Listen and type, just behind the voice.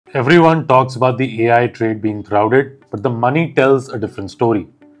Everyone talks about the AI trade being crowded, but the money tells a different story.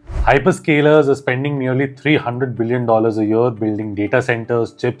 Hyperscalers are spending nearly $300 billion a year building data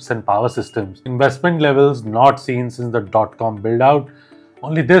centers, chips, and power systems. Investment levels not seen since the dot-com build-out.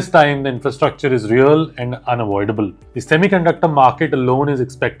 Only this time, the infrastructure is real and unavoidable. The semiconductor market alone is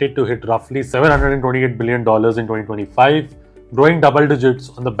expected to hit roughly $728 billion in 2025, growing double digits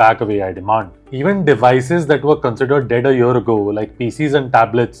on the back of AI demand. Even devices that were considered dead a year ago, like PCs and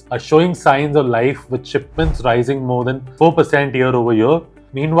tablets, are showing signs of life with shipments rising more than 4% year over year.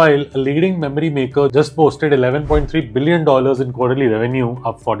 Meanwhile, a leading memory maker just posted $11.3 billion in quarterly revenue,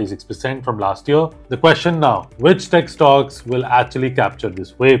 up 46% from last year. The question now, which tech stocks will actually capture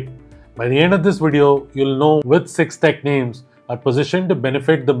this wave? By the end of this video, you'll know which 6 tech names are positioned to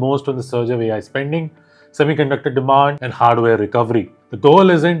benefit the most from the surge of AI spending, semiconductor demand, and hardware recovery. The goal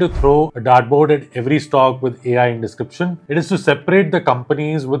isn't to throw a dartboard at every stock with AI in description. It is to separate the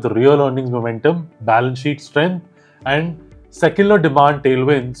companies with real earnings momentum, balance sheet strength, and secular demand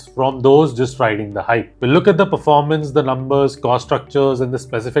tailwinds from those just riding the hype. We'll look at the performance, the numbers, cost structures, and the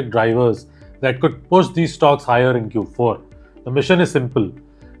specific drivers that could push these stocks higher in Q4. The mission is simple: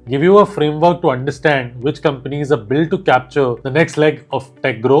 give you a framework to understand which companies are built to capture the next leg of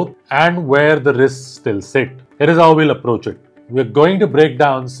tech growth and where the risks still sit. Here is how we'll approach it. We're going to break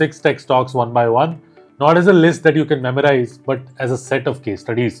down 6 tech stocks one by one, not as a list that you can memorize, but as a set of case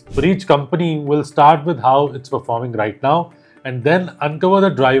studies. For each company, we'll start with how it's performing right now, and then uncover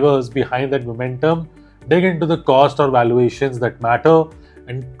the drivers behind that momentum, dig into the cost or valuations that matter,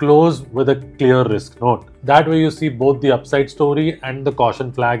 and close with a clear risk note. That way you see both the upside story and the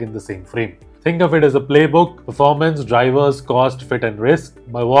caution flag in the same frame. Think of it as a playbook: performance, drivers, cost, fit, and risk.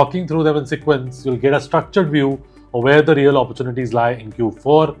 By walking through them in sequence, you'll get a structured view of where the real opportunities lie in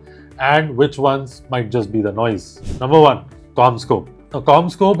Q4 and which ones might just be the noise. Number 1. CommScope. Now,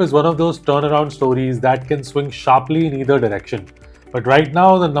 CommScope is one of those turnaround stories that can swing sharply in either direction. But right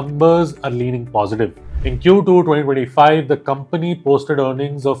now, the numbers are leaning positive. In Q2 2025, the company posted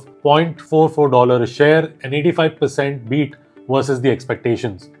earnings of $0.44 a share, an 85% beat versus the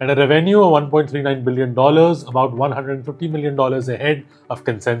expectations, and a revenue of $1.39 billion, about $150 million ahead of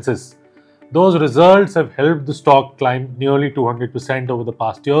consensus. Those results have helped the stock climb nearly 200% over the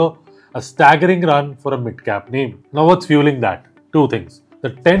past year, a staggering run for a mid-cap name. Now, what's fueling that? 2 things. The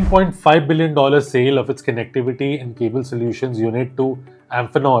 $10.5 billion sale of its connectivity and cable solutions unit to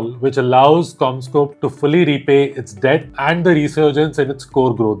Amphenol, which allows CommScope to fully repay its debt, and the resurgence in its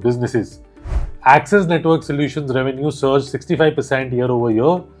core growth businesses. Access Network Solutions revenue surged 65% year over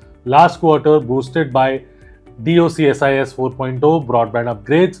year, last quarter boosted by DOCSIS 4.0 broadband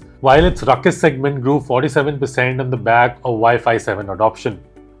upgrades, while its Ruckus segment grew 47% on the back of Wi-Fi 7 adoption.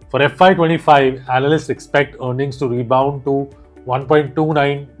 For FY25, analysts expect earnings to rebound to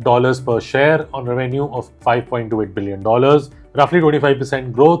 $1.29 per share on revenue of $5.28 billion, roughly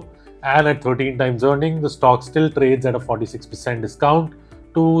 25% growth, and at 13 times earnings, the stock still trades at a 46% discount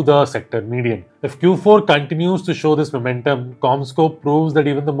to the sector median. If Q4 continues to show this momentum, CommScope proves that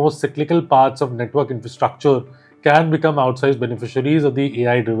even the most cyclical parts of network infrastructure can become outsized beneficiaries of the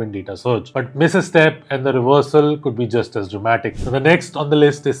AI-driven data surge. But miss a step and the reversal could be just as dramatic. So the next on the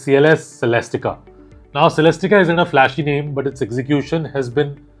list is Celestica. Now, Celestica isn't a flashy name, but its execution has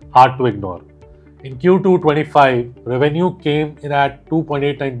been hard to ignore. In Q2 25, revenue came in at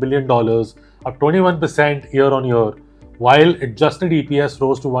 $2.89 billion, up 21% year on year, while adjusted EPS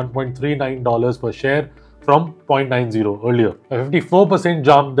rose to $1.39 per share from $0.90 earlier, a 54%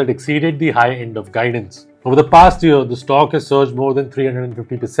 jump that exceeded the high end of guidance. Over the past year, the stock has surged more than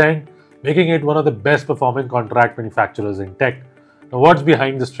 350%, making it one of the best performing contract manufacturers in tech. Now, what's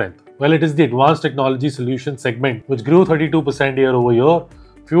behind the strength? Well, it is the Advanced Technology Solutions segment, which grew 32% year over year,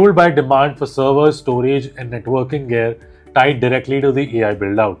 fueled by demand for servers, storage, and networking gear tied directly to the AI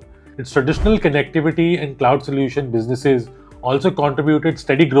build-out. Its traditional connectivity and cloud solution businesses also contributed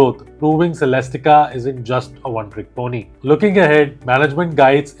steady growth, proving Celestica isn't just a one-trick pony. Looking ahead, management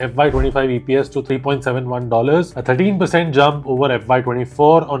guides FY25 EPS to $3.71, a 13% jump over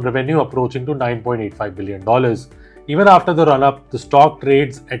FY24 on revenue approaching to $9.85 billion. Even after the run-up, the stock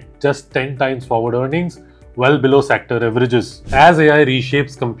trades at just 10 times forward earnings, well below sector averages. As AI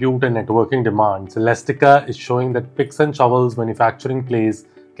reshapes compute and networking demand, Celestica is showing that picks and shovels manufacturing plays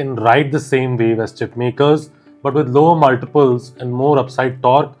can ride the same wave as chip makers, but with lower multiples and more upside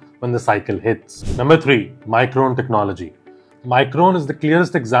torque when the cycle hits. Number 3. Micron Technology. Micron is the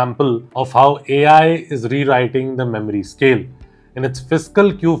clearest example of how AI is rewriting the memory scale. In its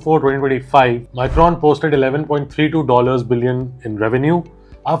fiscal Q4 2025, Micron posted $11.32 billion in revenue,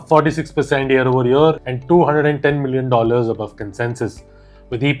 up 46% year over year and $210 million above consensus.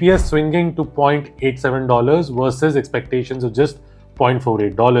 with EPS swinging to $0.87 versus expectations of just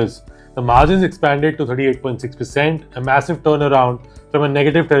 $0.48. The margins expanded to 38.6%, a massive turnaround from a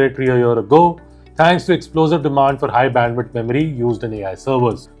negative territory a year ago, thanks to explosive demand for high bandwidth memory used in AI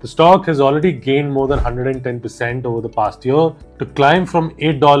servers. The stock has already gained more than 110% over the past year to climb from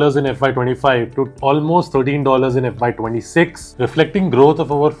 $8 in FY25 to almost $13 in FY26, reflecting growth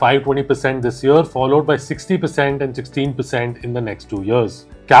of over 520% this year, followed by 60% and 16% in the next 2 years.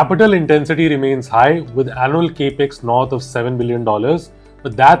 Capital intensity remains high with annual capex north of $7 billion,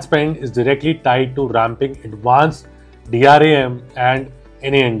 but that spend is directly tied to ramping advanced DRAM and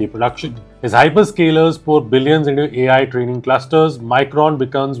NAND production. As hyperscalers pour billions into AI training clusters, Micron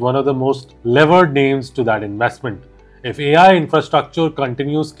becomes one of the most levered names to that investment. If AI infrastructure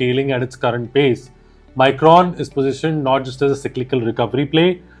continues scaling at its current pace, Micron is positioned not just as a cyclical recovery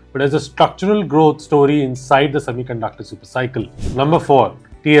play, but as a structural growth story inside the semiconductor supercycle. Number 4.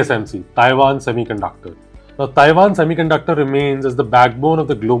 TSMC, Taiwan Semiconductor. Now, Taiwan Semiconductor remains as the backbone of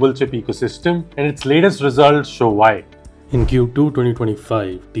the global chip ecosystem, and its latest results show why. In Q2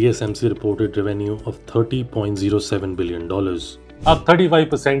 2025, TSMC reported revenue of $30.07 billion, up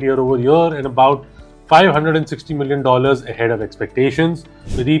 35% year over year and about $560 million ahead of expectations,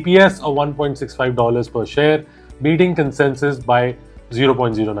 with EPS of $1.65 per share, beating consensus by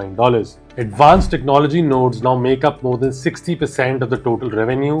 $0.09. Advanced technology nodes now make up more than 60% of the total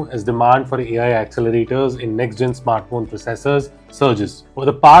revenue as demand for AI accelerators in next-gen smartphone processors surges. Over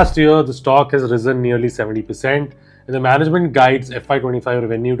the past year, the stock has risen nearly 70%, and the management guides FY25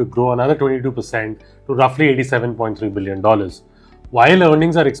 revenue to grow another 22% to roughly $87.3 billion, while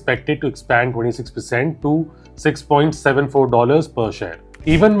earnings are expected to expand 26% to $6.74 per share.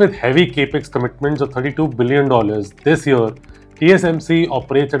 Even with heavy capex commitments of $32 billion this year, TSMC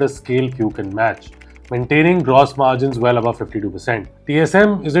operates at a scale few can match, maintaining gross margins well above 52%.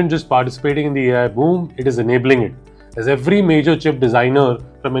 TSM isn't just participating in the AI boom, it is enabling it, as every major chip designer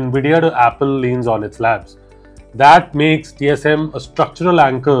from Nvidia to Apple leans on its labs. That makes TSM a structural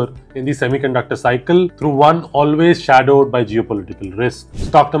anchor in the semiconductor cycle through one always shadowed by geopolitical risk.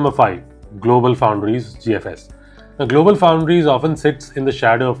 Stock number 5. Global Foundries, GFS. Now, Global Foundries often sits in the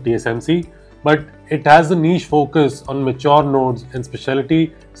shadow of TSMC, but it has a niche focus on mature nodes, and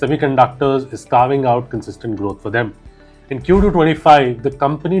specialty semiconductors is carving out consistent growth for them. In Q2 25, the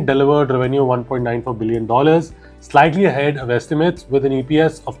company delivered revenue of $1.94 billion, slightly ahead of estimates with an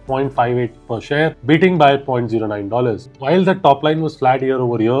EPS of $0.58 per share, beating by $0.09. While the top line was flat year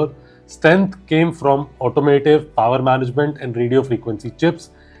over year, strength came from automotive, power management, and radio frequency chips,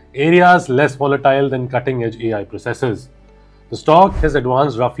 areas less volatile than cutting-edge AI processors. The stock has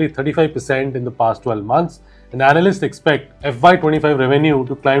advanced roughly 35% in the past 12 months, and analysts expect FY25 revenue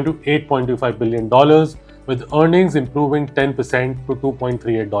to climb to $8.25 billion, with earnings improving 10% to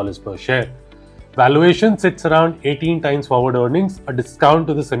 $2.38 per share. Valuation sits around 18 times forward earnings, a discount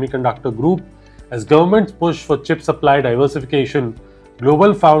to the semiconductor group. As governments push for chip supply diversification,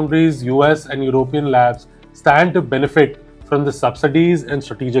 Global Foundries, US and European labs stand to benefit from the subsidies and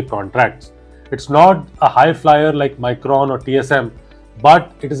strategic contracts. It's not a high flyer like Micron or TSM,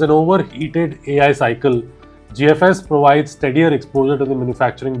 but it is an overheated AI cycle. GFS provides steadier exposure to the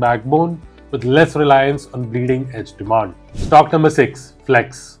manufacturing backbone with less reliance on bleeding edge demand. Stock number 6,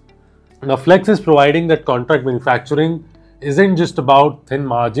 Flex. Now, Flex is providing that contract manufacturing isn't just about thin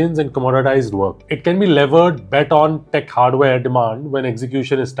margins and commoditized work. It can be levered bet on tech hardware demand when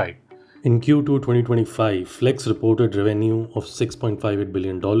execution is tight. In Q2 2025, Flex reported revenue of $6.58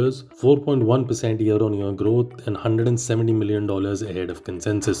 billion, 4.1% year-on-year growth and $170 million ahead of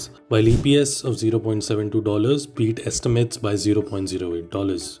consensus, while EPS of $0.72 beat estimates by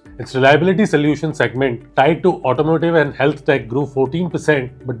 $0.08. Its reliability solution segment, tied to automotive and health tech, grew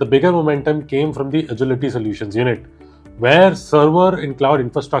 14%, but the bigger momentum came from the agility solutions unit, where server and cloud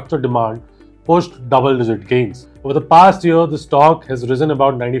infrastructure demand pushed double-digit gains. Over the past year, the stock has risen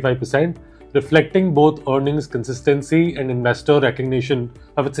about 95%, reflecting both earnings consistency and investor recognition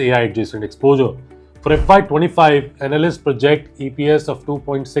of its AI-adjacent exposure. For FY25, analysts project EPS of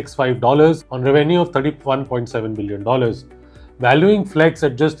 $2.65 on revenue of $31.7 billion, valuing Flex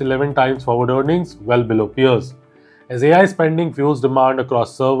at just 11 times forward earnings, well below peers. As AI spending fuels demand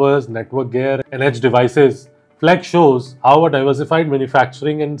across servers, network gear, and edge devices, Flex shows how a diversified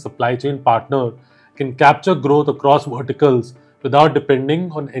manufacturing and supply chain partner can capture growth across verticals without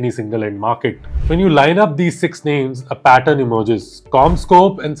depending on any single end market. When you line up these 6 names, a pattern emerges.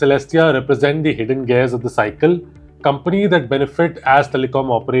 CommScope and Celestia represent the hidden gears of the cycle, companies that benefit as telecom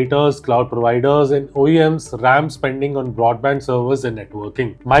operators, cloud providers, and OEMs ramp spending on broadband servers and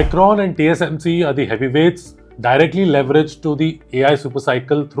networking. Micron and TSMC are the heavyweights, directly leveraged to the AI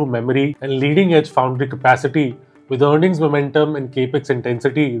supercycle through memory and leading-edge foundry capacity with earnings momentum and capex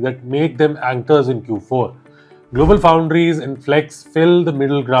intensity that make them anchors in Q4. Global Foundries and Flex fill the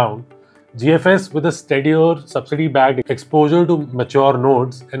middle ground, GFS with a steadier subsidy-backed exposure to mature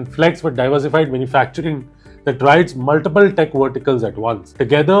nodes, and Flex with diversified manufacturing that rides multiple tech verticals at once.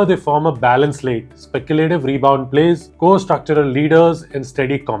 Together, they form a balanced slate, speculative rebound plays, core structural leaders, and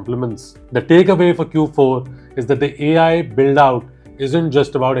steady complements. The takeaway for Q4 is that the AI build-out isn't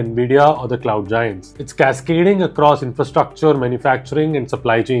just about Nvidia or the cloud giants. It's cascading across infrastructure, manufacturing, and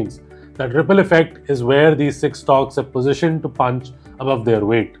supply chains. That ripple effect is where these 6 stocks are positioned to punch above their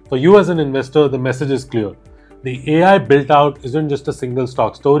weight. For you as an investor, the message is clear. The AI built out isn't just a single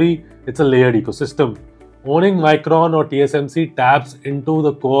stock story, it's a layered ecosystem. Owning Micron or TSMC taps into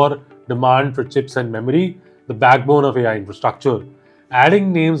the core demand for chips and memory, the backbone of AI infrastructure.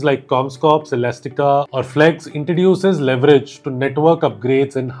 Adding names like Comscore, Celestica, or Flex introduces leverage to network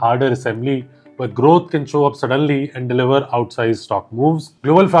upgrades and harder assembly, where growth can show up suddenly and deliver outsized stock moves.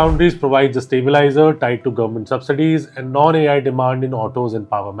 Global Foundries provides a stabilizer tied to government subsidies and non-AI demand in autos and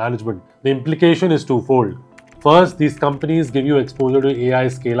power management. The implication is twofold. First, these companies give you exposure to AI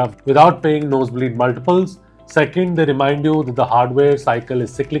scale-up without paying nosebleed multiples. Second, they remind you that the hardware cycle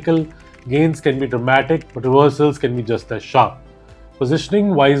is cyclical, gains can be dramatic, but reversals can be just as sharp.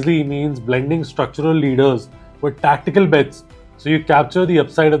 Positioning wisely means blending structural leaders with tactical bets so you capture the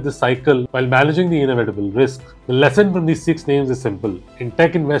upside of the cycle while managing the inevitable risk. The lesson from these 6 names is simple. In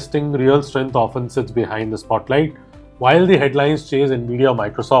tech investing, real strength often sits behind the spotlight. While the headlines chase Nvidia or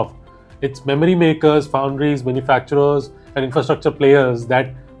Microsoft, it's memory makers, foundries, manufacturers, and infrastructure players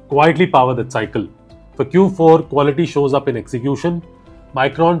that quietly power that cycle. For Q4, quality shows up in execution.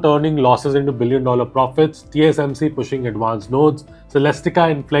 Micron turning losses into billion-dollar profits, TSMC pushing advanced nodes,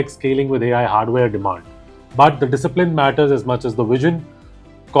 Celestica and Flex scaling with AI hardware demand. But the discipline matters as much as the vision.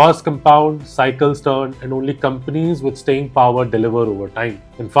 Costs compound, cycles turn, and only companies with staying power deliver over time.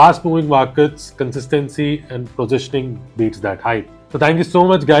 In fast-moving markets, consistency and positioning beats that hype. So thank you so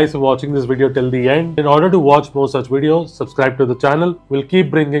much guys for watching this video till the end. In order to watch more such videos, subscribe to the channel. We'll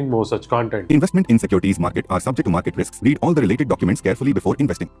keep bringing more such content. Investment in securities market are subject to market risks. Read all the related documents carefully before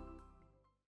investing.